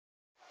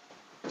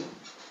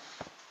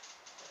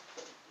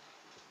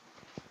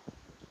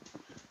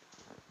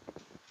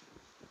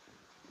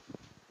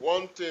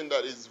One thing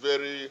that is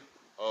very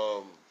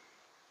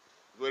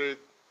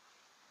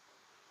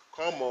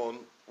common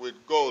with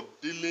God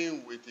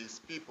dealing with his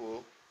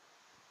people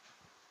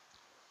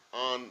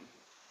and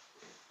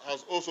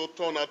has also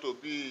turned out to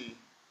be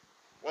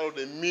one of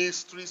the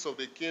mysteries of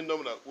the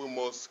kingdom that we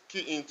must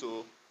key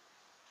into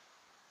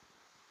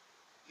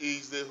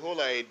is the whole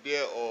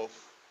idea of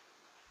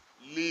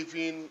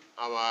living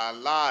our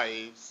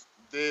lives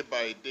day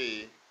by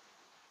day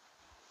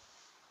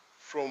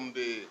from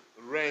the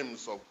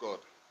realms of God.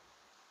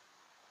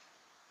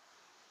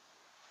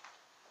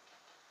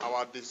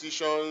 Our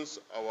decisions,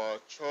 our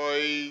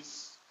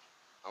choice,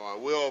 our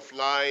way of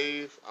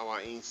life,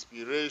 our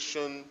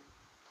inspiration,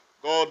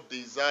 God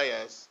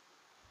desires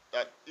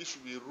that it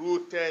should be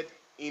rooted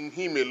in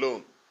him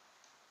alone.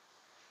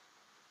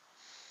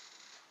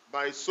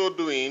 By so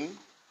doing,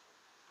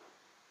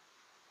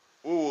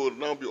 we will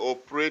now be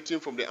operating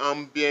from the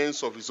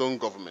ambience of his own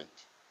government.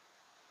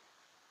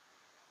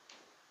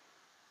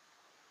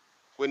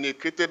 When he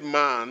created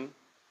man,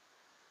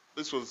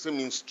 this was the same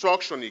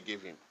instruction he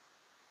gave him.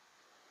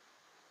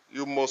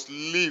 You must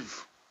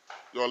live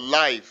your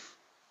life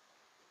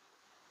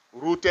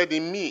rooted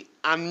in me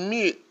and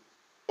me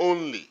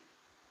only.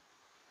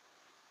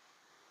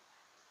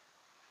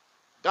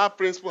 That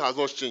principle has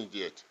not changed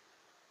yet.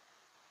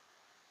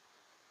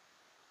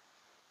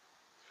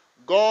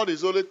 God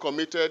is only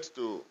committed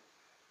to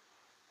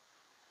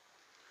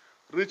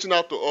reaching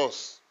out to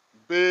us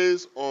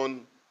based on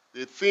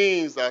the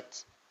things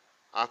that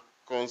are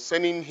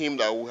concerning him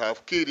that we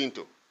have keyed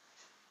into.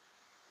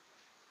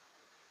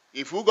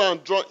 If we go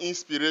and draw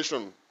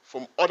inspiration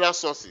from other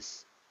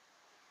sources,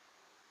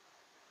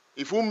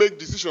 if we make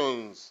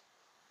decisions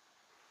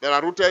that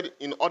are rooted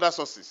in other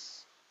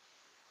sources,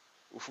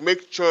 if we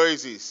make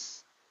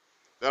choices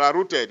that are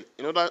rooted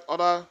in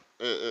other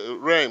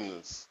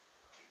realms,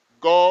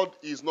 God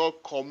is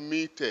not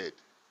committed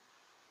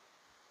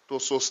to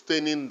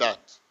sustaining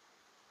that.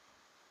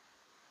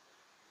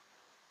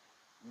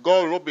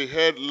 God will not be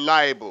held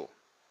liable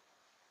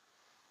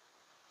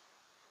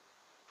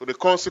to the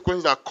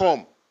consequences that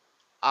come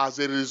as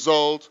a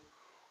result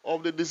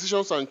of the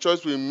decisions and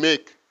choices we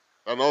make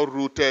that are not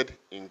rooted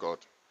in God.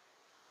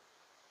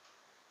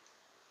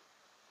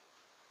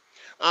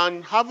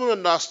 And having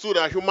understood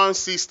a human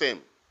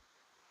system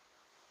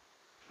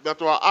that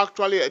were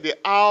actually the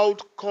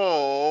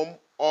outcome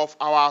of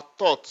our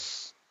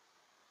thoughts,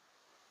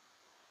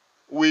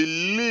 we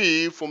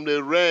live from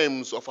the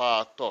realms of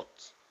our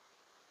thoughts.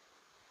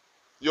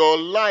 Your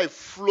life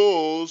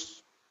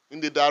flows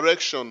in the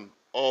direction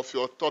of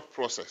your thought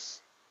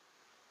process.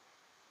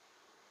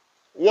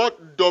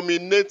 What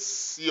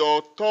dominates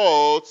your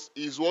thoughts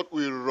is what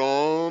will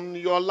run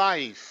your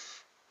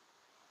life.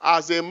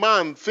 As a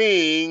man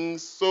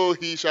thinks, so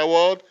he shall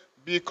what?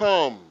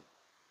 Become.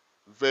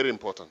 Very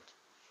important.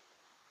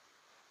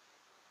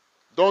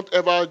 Don't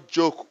ever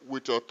joke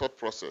with your thought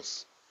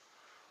process.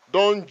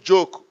 Don't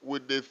joke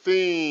with the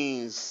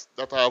things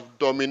that have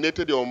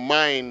dominated your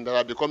mind, that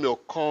have become your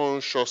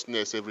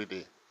consciousness every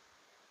day.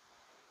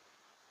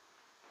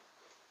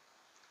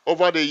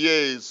 Over the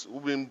years,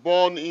 we've been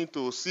born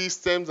into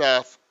systems that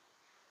have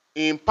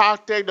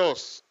impacted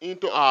us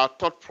into our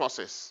thought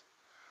process.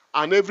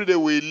 And every day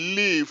we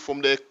live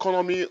from the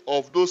economy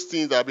of those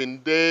things that have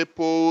been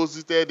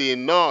deposited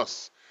in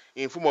us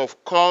in form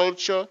of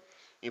culture,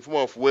 in form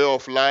of way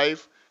of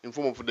life, in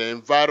form of the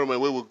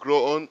environment where we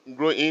grow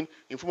in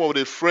form of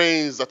the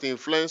friends that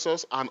influence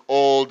us, and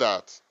all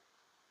that.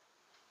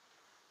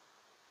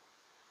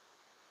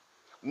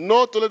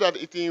 Not only that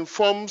it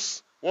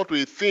informs what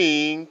we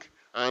think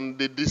and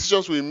the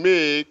decisions we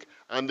make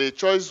and the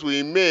choices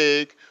we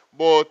make,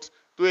 but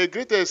to a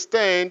great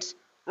extent,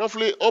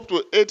 roughly up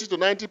to 80 to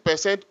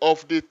 90%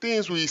 of the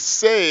things we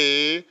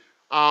say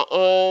are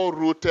all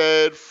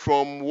rooted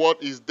from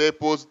what is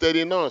deposited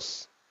in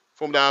us.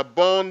 From the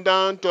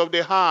abundance of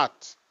the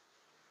heart,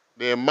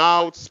 the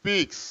mouth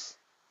speaks.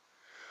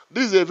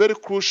 This is a very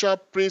crucial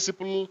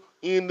principle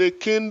in the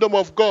kingdom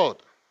of God.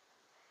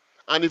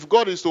 And if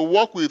God is to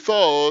work with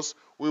us,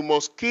 we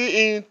must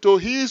key into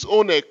his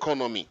own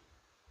economy.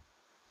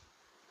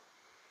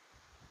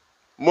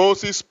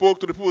 Moses spoke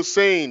to the people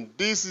saying,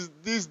 this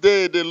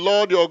day the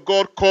Lord your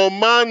God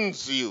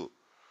commands you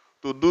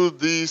to do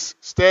these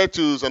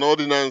statutes and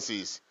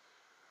ordinances.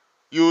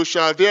 You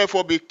shall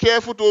therefore be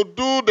careful to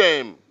do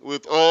them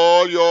with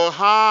all your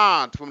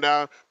heart. From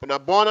the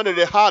abundance of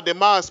the heart, the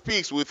mouth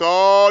speaks. With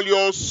all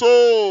your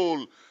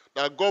soul,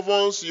 that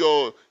governs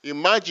your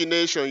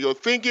imagination, your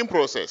thinking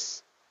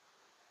process.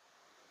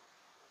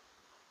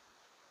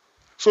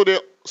 So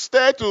the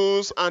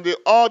statutes and the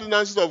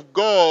ordinances of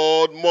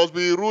God must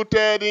be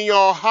rooted in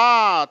your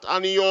heart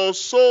and in your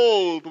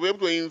soul to be able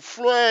to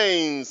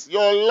influence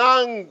your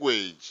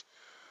language,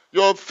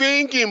 your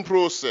thinking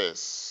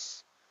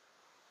process.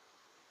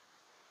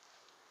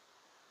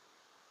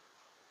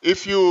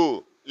 If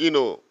you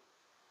live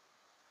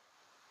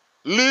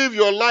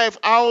your life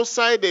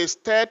outside the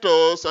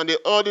statutes and the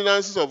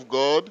ordinances of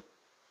God,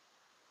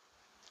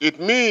 it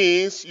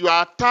means you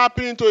are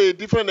tapping into a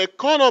different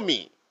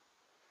economy.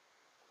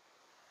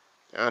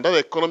 And that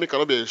economy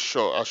cannot be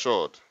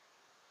assured.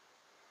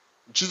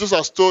 Jesus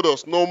has told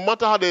us, no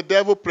matter how the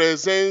devil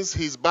presents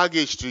his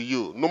baggage to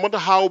you, no matter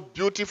how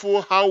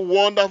beautiful, how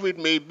wonderful it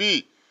may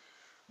be,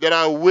 there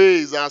are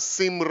ways that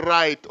seem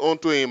right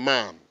unto a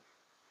man.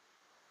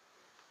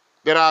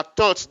 There are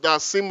thoughts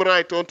that seem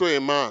right unto a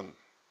man.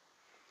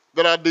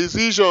 There are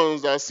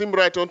decisions that seem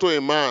right unto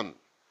a man.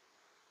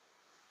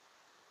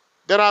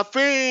 There are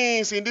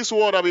things in this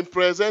world that have been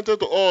presented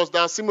to us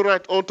that seem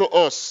right unto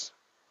us.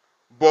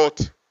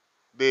 But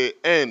the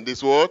end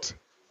is what?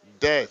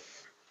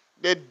 Death.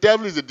 The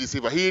devil is a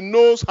deceiver. He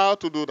knows how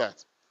to do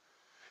that.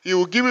 He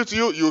will give it to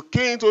you. You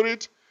key into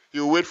it. He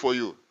will wait for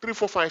you. 3,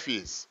 4, 5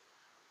 years.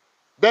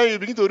 Then you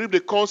begin to reap the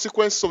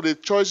consequences of the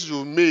choices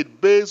you've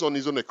made based on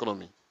his own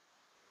economy.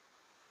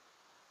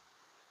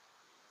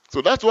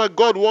 So that's why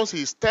God wants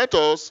his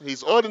status,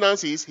 his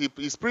ordinances,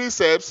 his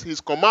precepts, his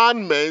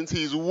commandments,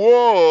 his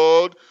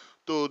word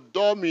to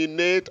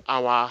dominate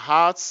our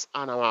hearts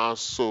and our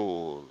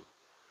soul.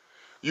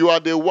 You are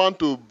the one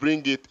to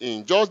bring it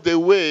in. Just the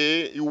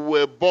way you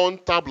were born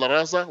tabula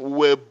rasa, we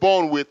were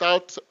born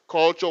without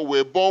culture, we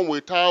were born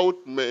without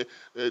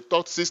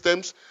thought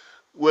systems,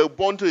 we were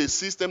born to a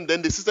system,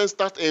 then the system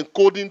starts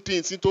encoding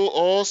things into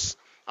us.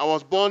 I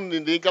was born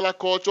in the Igala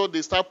culture.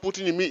 They start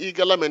putting in me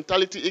Igala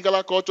mentality,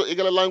 Igala culture,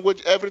 Igala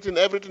language, everything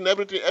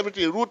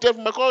rooted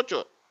from my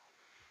culture.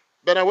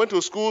 Then I went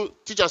to school.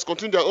 Teachers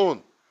continued their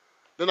own.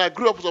 Then I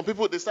grew up with some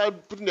people. They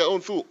started putting their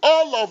own through.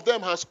 All of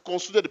them has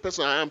constituted the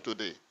person I am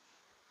today.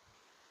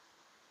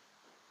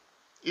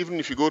 Even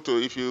if you go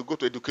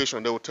to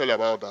education, they will tell you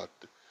about that,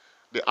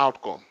 the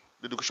outcome,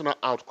 the educational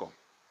outcome.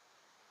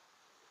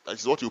 That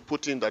is what you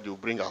put in that you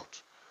bring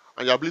out.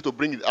 And your ability to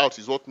bring it out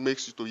is what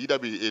makes you to either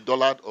be a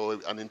dullard or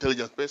an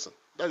intelligent person.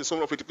 That is the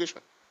sum of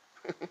education.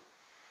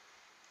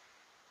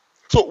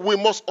 So we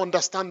must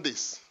understand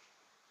this.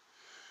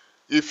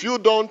 If you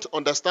don't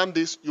understand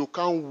this, you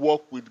can't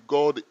walk with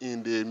God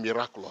in the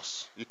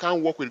miraculous. You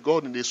can't walk with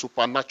God in the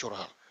supernatural.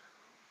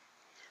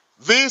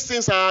 These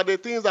things are the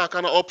things that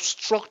can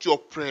obstruct your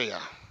prayer,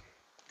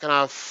 can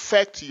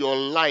affect your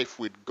life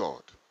with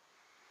God.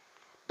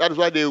 That is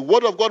why the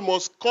word of God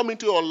must come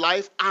into your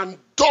life and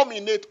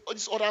dominate all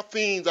these other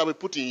things that we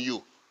put in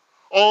you.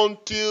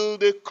 Until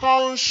the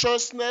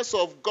consciousness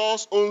of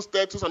God's own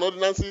statutes and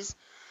ordinances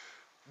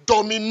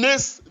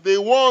dominates the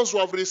ones who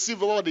have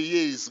received over the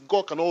years,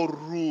 God cannot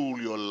rule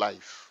your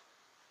life.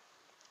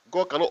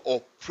 God cannot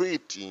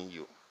operate in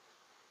you.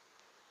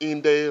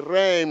 In the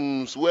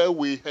realms where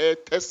we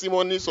heard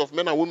testimonies of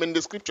men and women in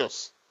the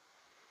scriptures.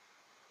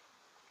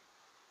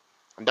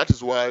 And that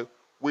is why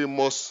we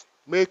must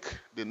make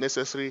the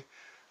necessary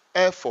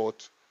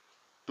effort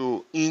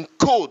to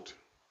encode,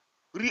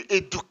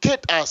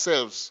 re-educate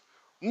ourselves,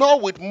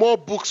 not with more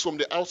books from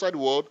the outside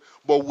world,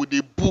 but with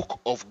the book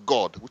of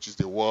God, which is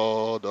the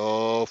word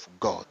of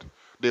God.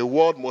 The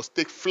word must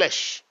take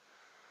flesh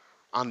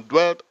and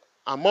dwell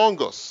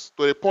among us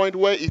to the point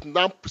where it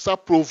now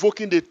starts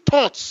provoking the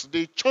thoughts,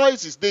 the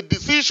choices, the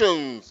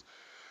decisions.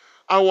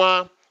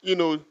 Our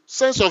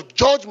sense of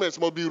judgments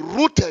must be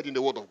rooted in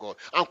the word of God.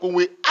 And when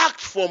we act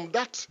from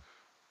that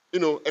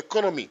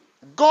economy,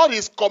 God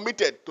is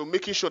committed to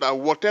making sure that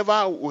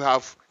whatever we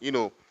have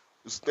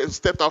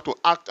stepped out to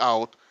act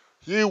out,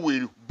 he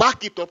will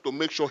back it up to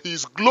make sure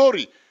his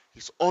glory,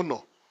 his honor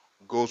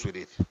goes with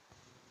it.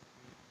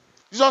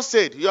 Jesus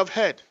said, you have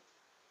heard,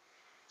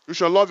 you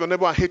shall love your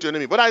neighbor and hate your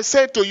enemy. But I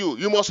say to you,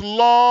 you must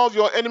love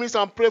your enemies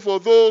and pray for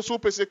those who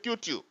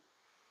persecute you.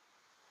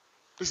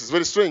 This is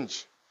very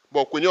strange.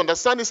 But when you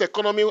understand this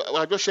economy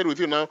I just shared with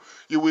you now,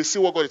 you will see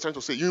what God is trying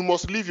to say. You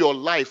must live your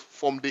life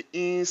from the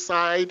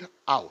inside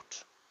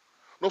out,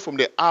 not from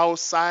the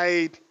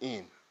outside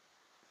in.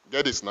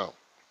 Get this now.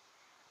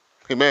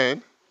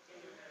 Amen.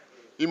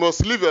 You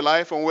must live your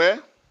life from where?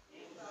 Inside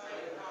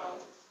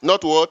out.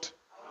 Not what?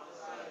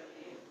 Outside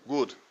in.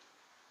 Good.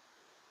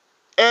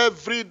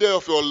 Every day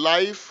of your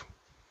life,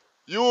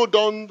 you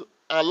don't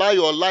allow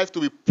your life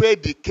to be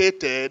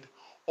predicated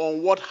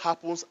on what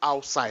happens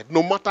outside,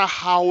 no matter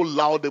how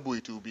laudable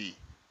it will be.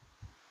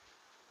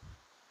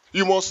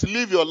 You must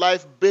live your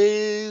life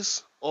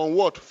based on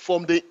what?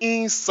 From the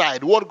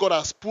inside, what God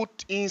has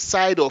put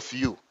inside of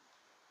you.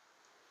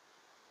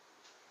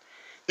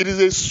 It is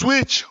a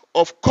switch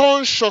of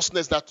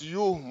consciousness that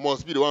you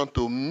must be the one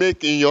to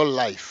make in your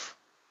life.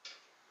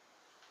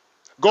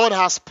 God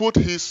has put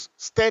his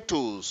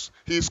statutes,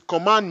 his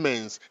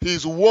commandments,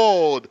 his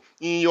word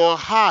in your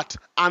heart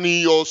and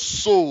in your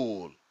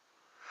soul.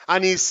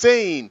 And he's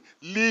saying,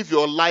 live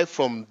your life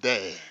from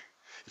there.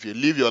 If you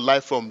live your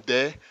life from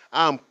there,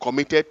 I'm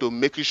committed to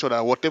making sure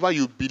that whatever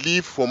you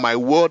believe from my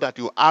word that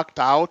you act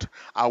out,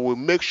 I will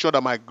make sure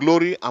that my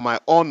glory and my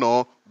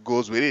honor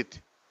goes with it.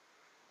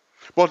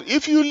 But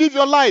if you live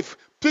your life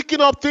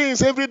picking up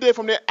things every day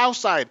from the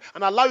outside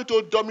and allow it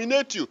to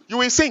dominate you, you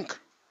will sink.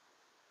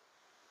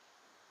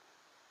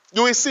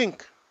 You will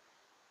sink.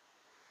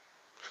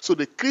 So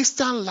the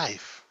Christian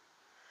life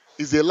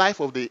is the life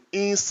of the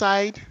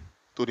inside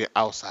to the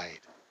outside.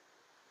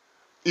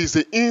 It's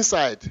the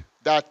inside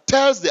that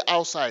tells the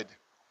outside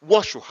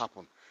what should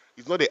happen.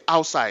 It's not the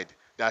outside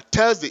that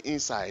tells the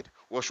inside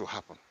what should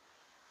happen.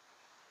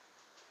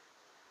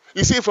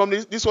 You see, from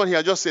this one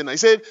here, just saying, he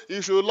said,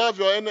 you should love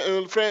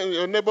your friend,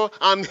 your neighbor,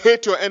 and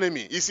hate your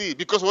enemy. You see,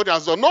 because of what he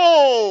has done.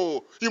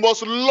 No! You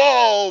must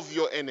love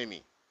your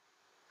enemy.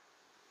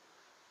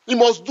 You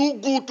must do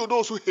good to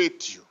those who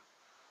hate you.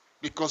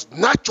 Because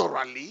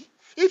naturally,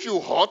 if you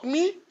hurt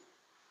me,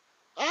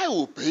 I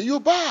will pay you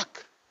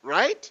back.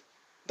 Right?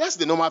 That's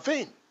the normal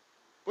thing.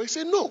 But he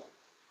said, no.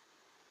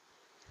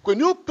 When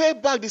you pay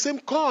back the same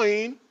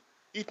coin,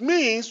 it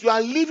means you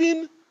are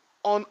living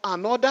on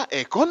another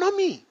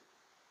economy.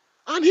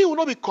 And he will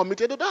not be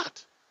committed to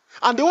that.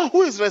 And the one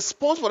who is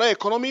responsible for that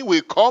economy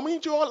will come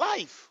into your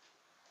life.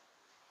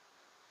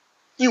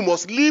 You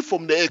must live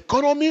from the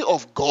economy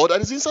of God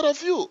that is inside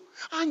of you.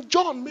 And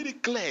John made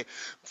it clear.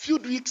 A few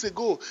weeks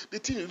ago, the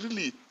thing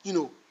really,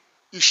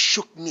 it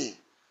shook me.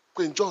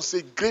 When John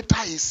said,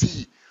 greater is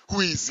he who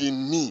is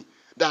in me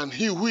than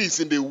he who is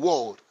in the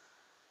world.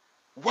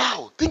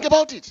 Wow, think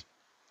about it.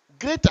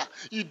 Greater.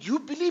 Do you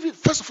believe it?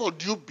 First of all,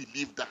 do you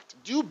believe that?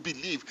 Do you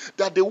believe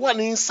that the one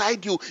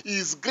inside you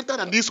is greater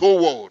than this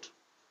whole world?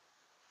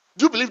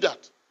 Do you believe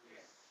that?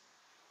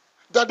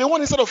 That the one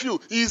inside of you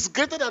is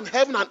greater than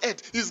heaven and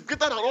earth, is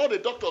greater than all the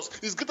doctors,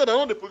 is greater than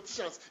all the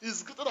politicians,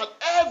 is greater than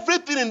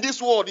everything in this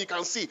world you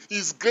can see,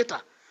 is greater.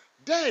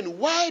 Then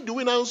why do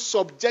we now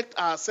subject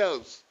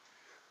ourselves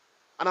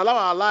and allow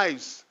our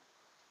lives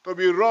to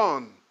be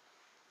run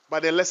by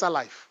the lesser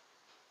life?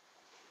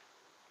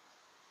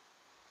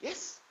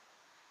 Yes.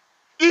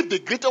 If the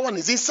greater one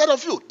is inside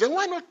of you, then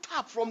why not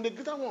tap from the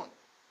greater one?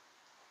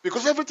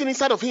 Because everything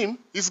inside of him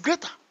is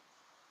greater.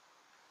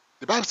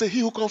 The Bible says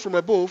he who comes from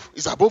above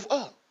is above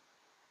all.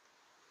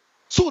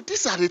 So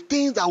these are the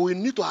things that we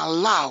need to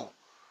allow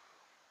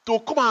to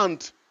come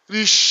and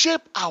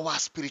reshape our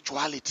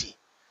spirituality.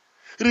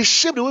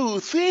 Reshape the way we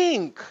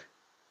think.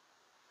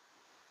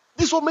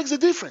 This is what makes the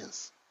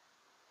difference.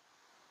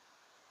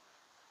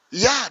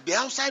 Yeah, the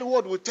outside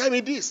world will tell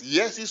me this.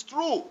 Yes, it's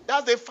true.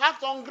 That's the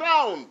fact on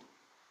ground.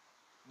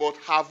 But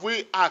have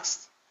we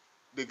asked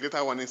the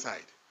greater one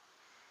inside?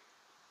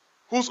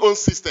 Whose own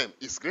system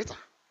is greater?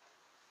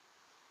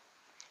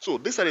 So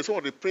these are some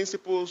of the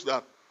principles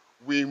that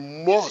we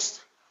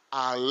must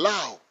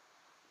allow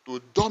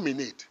to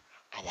dominate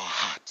our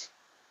heart.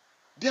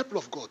 Dear people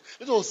of God,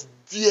 let us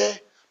dare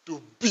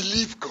to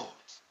believe God.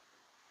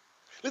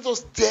 Let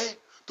us dare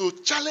to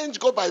challenge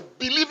God by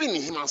believing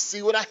in him and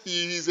see whether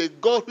he is a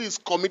God who is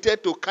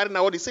committed to carrying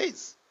out what he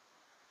says.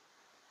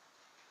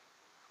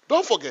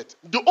 Don't forget,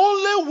 the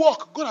only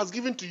work God has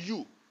given to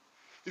you,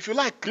 if you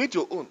like, create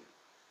your own.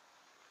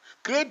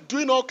 Create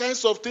doing all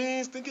kinds of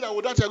things, thinking that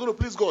with that you are going to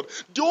please God.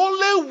 The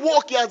only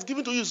work he has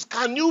given to you is,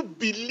 can you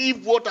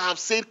believe what I have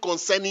said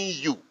concerning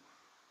you?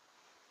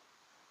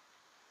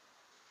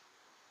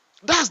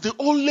 That's the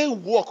only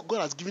work God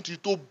has given to you,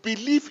 to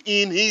believe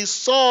in his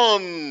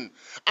Son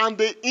and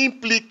the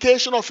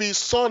implication of his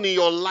Son in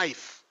your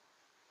life.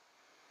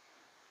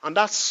 And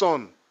that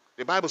Son,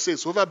 the Bible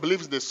says, whoever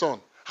believes in the Son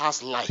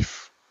has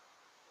life.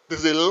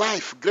 There's a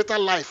life, greater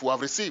life we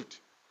have received.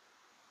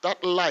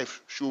 That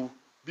life should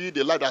be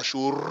the life that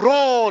should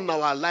run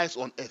our lives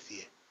on earth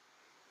here.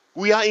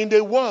 We are in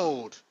the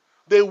world.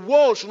 The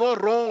world should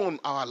not run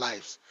our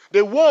lives.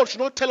 The world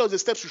should not tell us the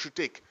steps we should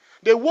take.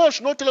 The world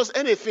should not tell us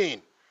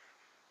anything.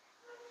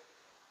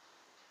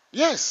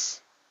 Yes.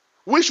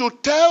 We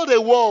should tell the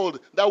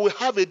world that we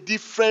have a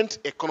different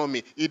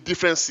economy, a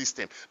different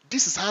system.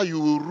 This is how you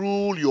will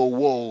rule your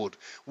world,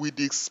 with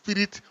the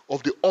spirit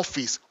of the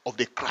office of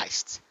the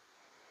Christ.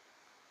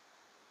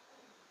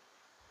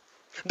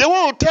 The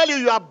one will tell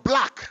you are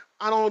black,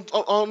 and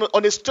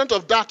on the strength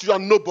of that, you are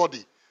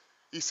nobody.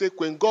 He said,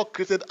 when God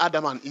created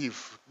Adam and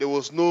Eve, there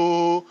was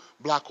no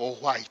black or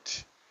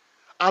white.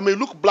 I may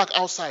look black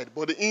outside,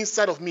 but the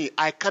inside of me,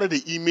 I carry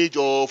the image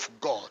of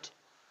God.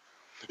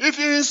 If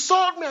you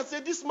insult me and say,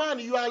 this man,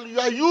 you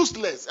are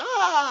useless.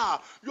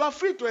 You are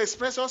free to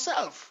express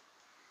yourself.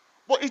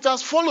 But it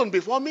has fallen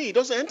before me. It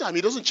doesn't enter me.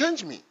 It doesn't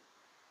change me.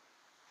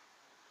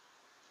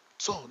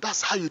 So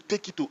that's how you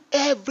take it to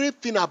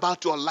everything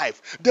about your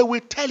life. They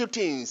will tell you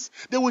things.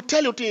 They will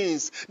tell you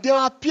things. They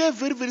will appear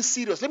very, very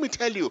serious. Let me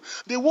tell you,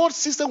 the world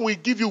system will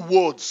give you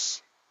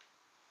words.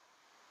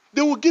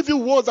 They will give you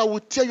words that will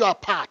tear you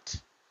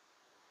apart.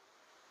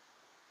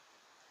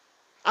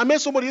 I met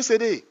somebody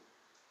yesterday.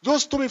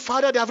 Just told me,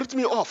 Father, they have written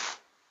me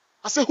off.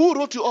 I said, who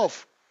wrote you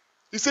off?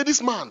 He said,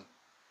 this man.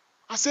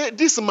 I said,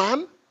 this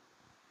man?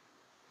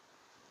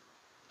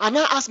 And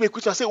I asked me a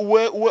question. I said,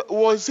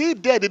 was he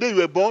there the day you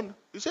were born?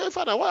 He said,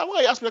 Father, why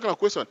are you asking me that kind of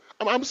question?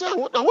 I'm saying,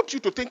 I want you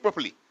to think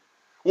properly.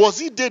 Was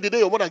he there the day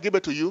your mother gave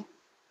birth to you?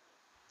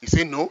 He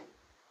said, no.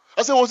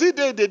 I said, was he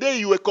there the day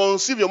you were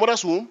conceived in your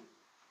mother's womb?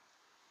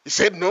 He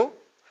said, no.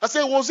 I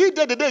said, was he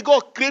there the day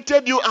God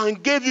created you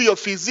and gave you your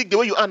physique the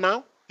way you are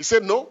now? He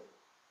said, no.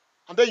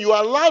 And then you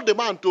allowed the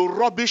man to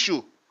rubbish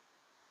you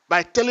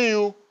by telling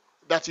you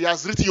that he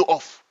has written you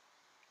off.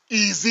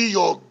 Is he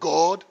your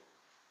God?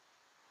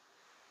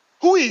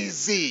 Who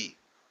is he?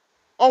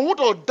 On what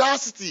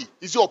audacity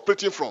is he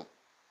operating from?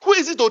 Who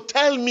is it to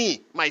tell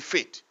me my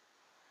fate?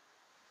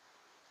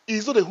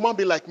 He's not a human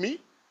being like me.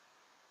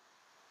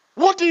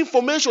 What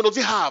information does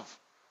he have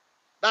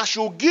that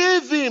should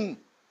give him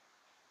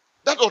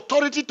that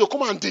authority to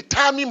come and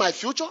determine my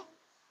future?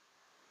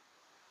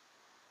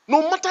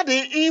 No matter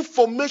the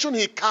information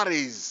he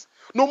carries,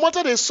 no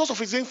matter the source of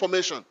his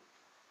information,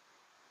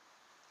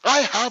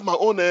 I have my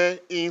own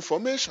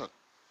information.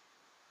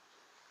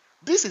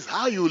 This is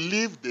how you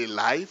live the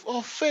life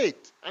of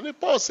faith. And the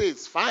Paul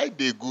says, fight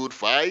the good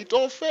fight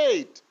of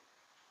faith.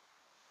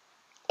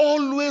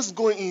 Always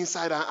go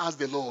inside and ask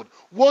the Lord,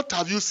 what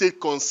have you said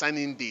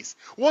concerning this?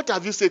 What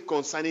have you said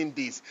concerning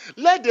this?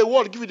 Let the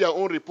world give you their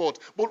own report,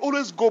 but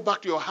always go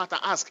back to your heart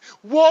and ask,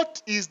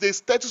 what is the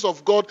status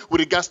of God with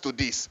regards to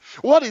this?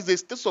 What is the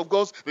status of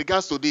God with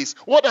regards to this?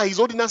 What are his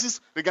ordinances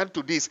regarding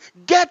to this?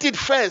 Get it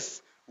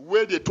first.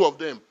 Weigh the two of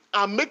them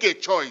and make a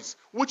choice.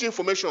 Which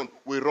information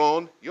will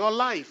run your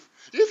life?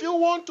 If you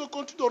want to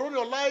continue to run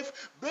your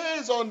life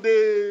based on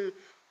the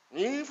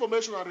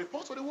information and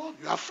reports of the world,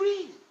 you are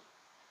free.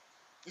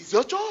 It's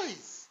your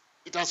choice.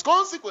 It has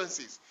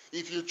consequences.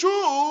 If you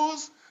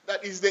choose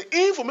that is the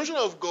information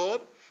of God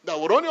that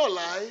will run your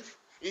life,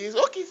 it's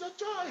okay, it's your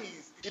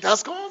choice. It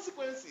has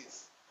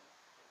consequences.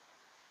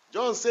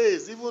 John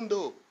says, even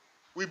though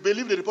we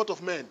believe the report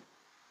of men,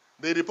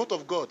 the report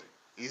of God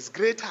is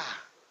greater.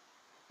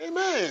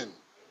 Amen.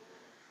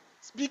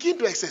 Begin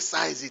to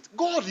exercise it.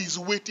 God is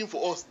waiting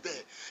for us there.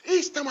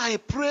 Each time I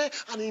pray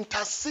and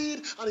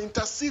intercede for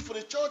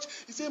the church,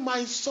 he says,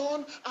 my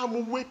son,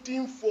 I'm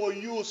waiting for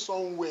you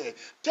somewhere.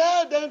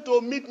 Tell them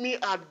to meet me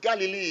at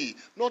Galilee,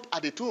 not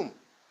at the tomb.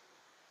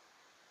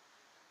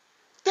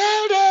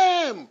 Tell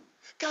them.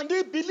 Can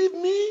they believe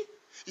me?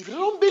 If they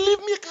don't believe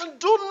me, I can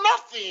do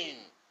nothing.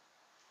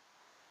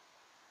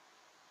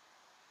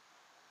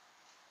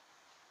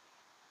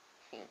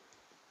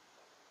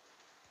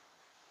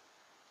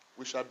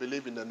 We shall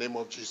believe in the name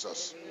of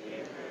Jesus.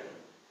 Amen.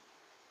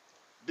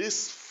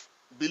 This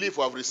belief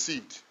we have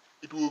received,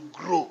 it will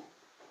grow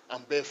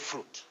and bear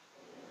fruit.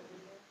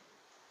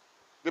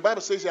 The Bible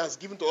says he has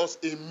given to us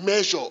a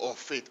measure of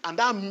faith. And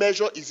that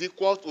measure is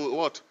equal to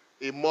what?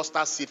 A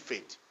mustard seed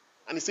faith.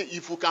 And he said,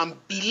 if we can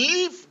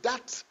believe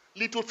that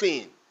little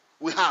thing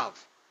we have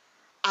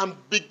and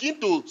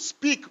begin to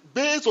speak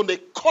based on the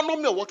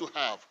economy of what we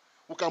have,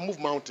 we can move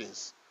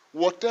mountains.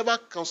 Whatever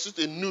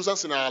constitutes a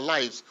nuisance in our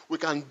lives, we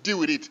can deal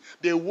with it.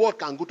 The world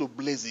can go to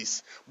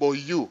blazes. But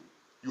you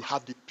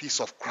have the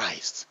peace of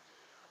Christ.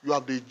 You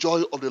have the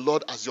joy of the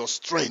Lord as your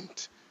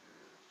strength.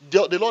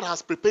 The Lord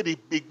has prepared a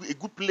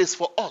good place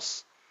for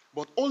us.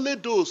 But only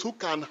those who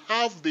can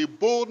have the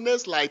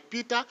boldness like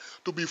Peter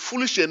to be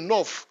foolish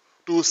enough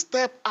to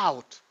step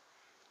out,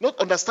 not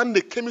understanding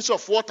the chemistry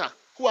of water,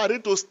 who are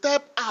ready to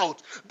step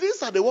out.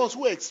 These are the ones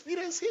who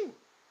experience him.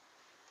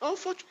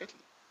 Unfortunately.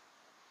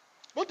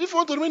 But if you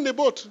want to remain in the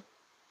boat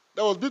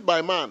that was built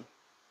by man,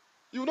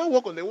 you will not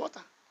walk on the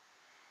water.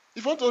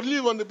 If you want to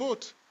live on the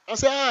boat and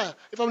say,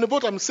 if I'm in the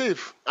boat, I'm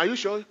safe. Are you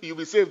sure you'll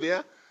be safe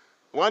there?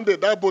 One day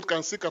that boat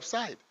can sink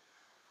upside.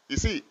 You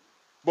see,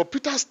 but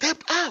Peter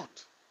stepped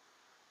out.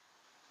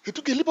 He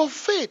took a leap of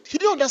faith. He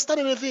didn't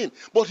understand anything,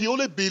 but he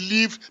only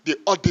believed the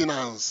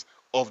ordinance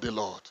of the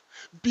Lord.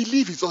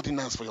 Believe his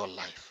ordinance for your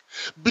life.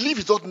 Believe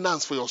his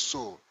ordinance for your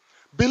soul.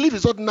 Believe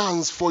his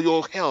ordinance for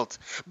your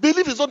health.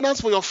 Believe his ordinance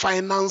for your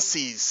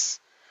finances.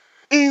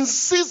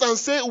 Insist and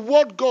say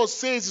what God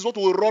says is what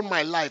will run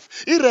my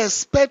life.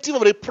 Irrespective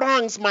of the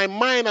pranks my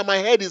mind and my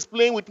head is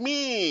playing with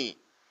me.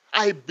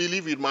 I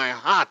believe with my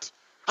heart.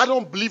 I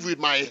don't believe with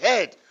my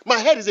head. My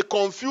head is a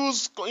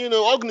confused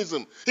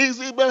organism.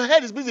 My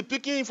head is busy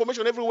picking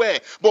information everywhere.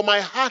 But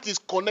my heart is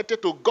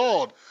connected to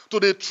God, to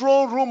the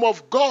throne room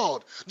of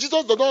God.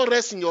 Jesus does not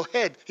rest in your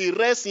head. He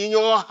rests in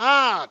your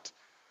heart.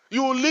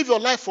 You will live your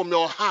life from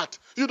your heart.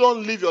 You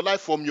don't live your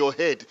life from your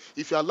head.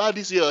 If you allow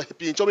this your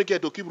pinchomic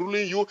head to keep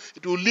ruling you,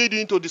 it will lead you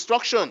into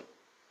destruction.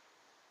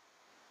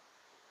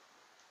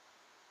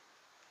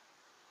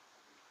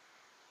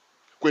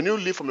 When you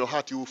live from your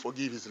heart, you will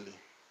forgive easily.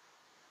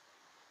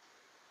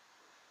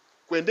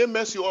 When they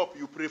mess you up,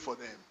 you pray for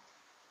them.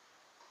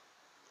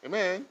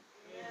 Amen?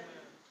 Yeah.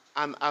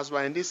 And as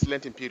we're in this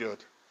Lenten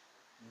period,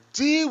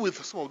 deal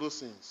with some of those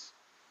things.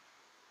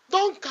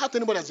 Don't count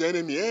anybody as your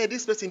enemy.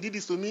 This person did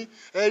this to me.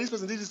 This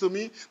person did this to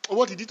me.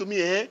 What he did to me.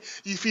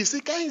 If you say,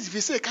 can't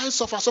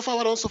suffer,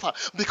 why don't suffer?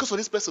 Because of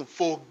this person,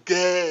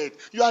 forget.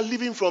 You are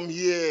living from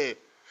here.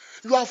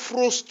 You are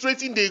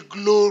frustrating the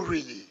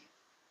glory.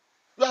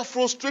 You are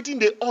frustrating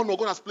the honor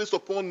God has placed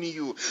upon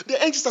you.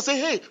 The angels are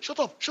saying, hey, shut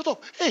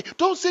up. Hey,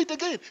 don't say it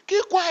again.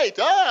 Keep quiet.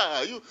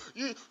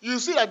 You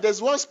see that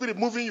there's one spirit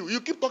moving you. You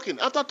keep talking.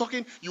 After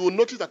talking, you will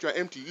notice that you are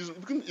empty.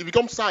 You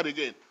become sad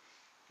again.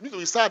 You need to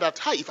be sad that,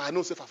 if I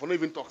know safe, I will not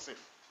even talk safe.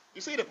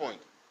 You see the point?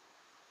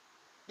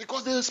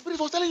 Because the spirit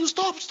was telling you,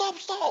 stop.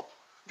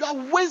 You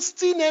are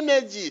wasting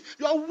energy.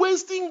 You are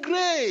wasting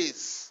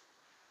grace.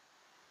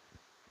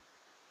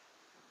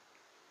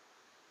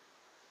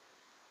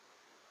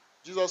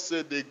 Jesus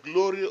said the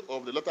glory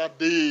of the latter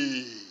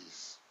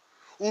days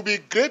will be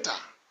greater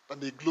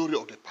than the glory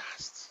of the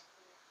past.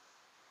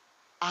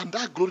 And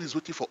that glory is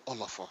waiting for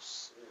all of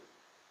us.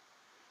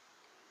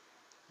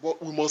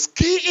 But we must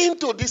key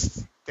into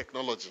this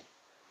technology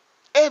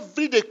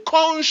every day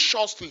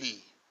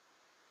consciously.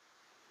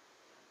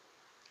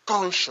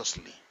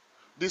 Consciously.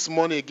 This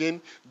morning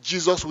again,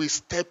 Jesus will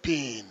step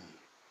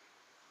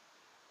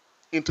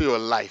into your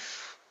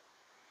life,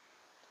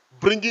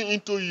 bringing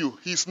into you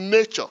his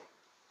nature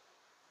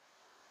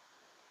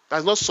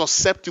that's not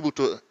susceptible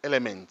to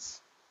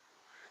elements,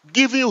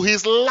 giving you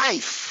his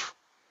life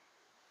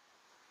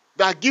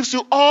that gives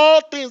you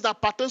all things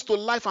that pertains to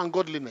life and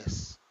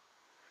godliness,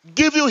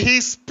 give you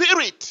his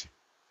spirit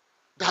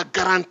that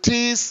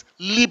guarantees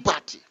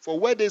liberty. For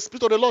where the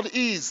spirit of the Lord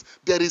is,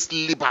 there is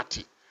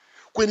liberty.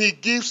 When he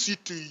gives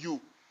it to you,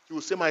 he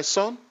will say, my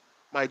son,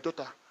 my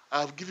daughter,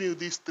 I have given you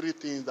these three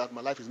things that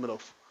my life is made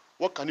of.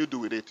 What can you do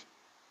with it?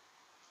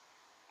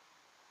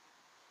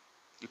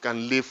 You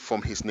can live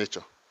from his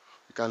nature.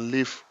 You can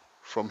live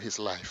from his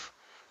life.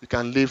 You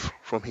can live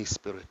from his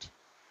spirit.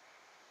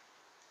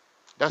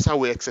 That's how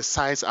we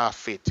exercise our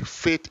faith.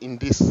 Faith in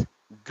this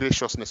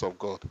graciousness of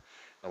God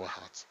in our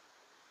hearts.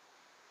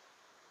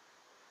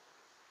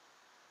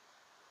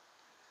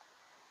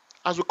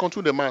 As we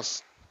continue the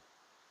Mass,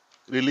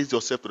 release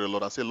yourself to the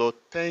Lord and say, Lord,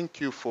 thank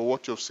you for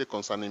what you have said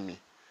concerning me.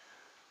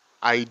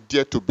 I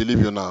dare to believe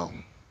you now.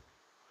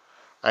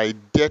 I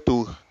dare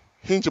to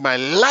hinge my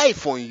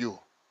life on you.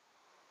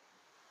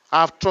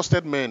 I have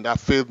trusted men that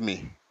failed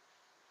me,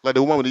 like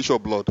the woman with the issue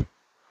of blood.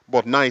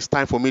 But now it's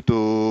time for me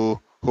to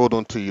hold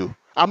on to you.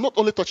 I'm not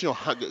only touching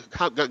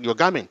your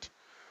garment,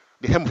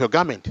 the hem of your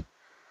garment.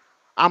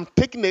 I'm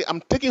taking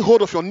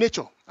hold of your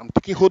nature. I'm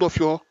taking hold of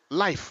your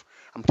life.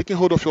 I'm taking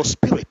hold of your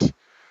spirit.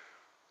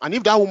 And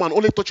if that woman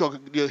only touch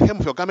the hem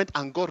of your garment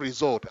and got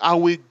result, I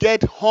will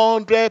get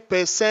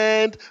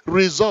 100%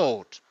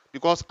 result.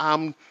 Because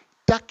I'm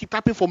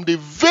tapping from the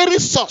very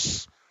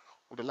source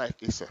of the life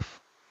itself.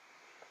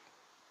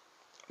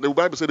 The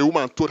Bible said the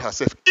woman told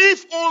herself,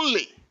 if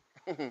only.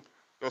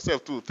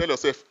 Yourself too. Tell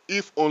yourself,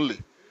 if only.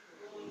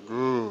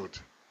 Good.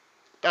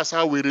 That's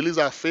how we release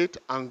our faith,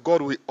 and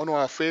God will honor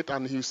our faith,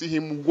 and you see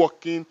him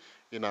working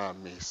in our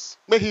midst.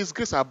 May his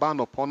grace abound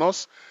upon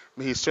us.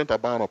 May his strength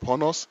abound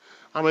upon us.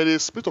 And may the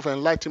spirit of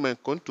enlightenment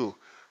come to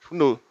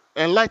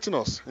enlighten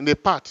us in the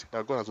path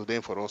that God has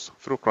ordained for us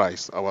through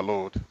Christ our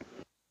Lord.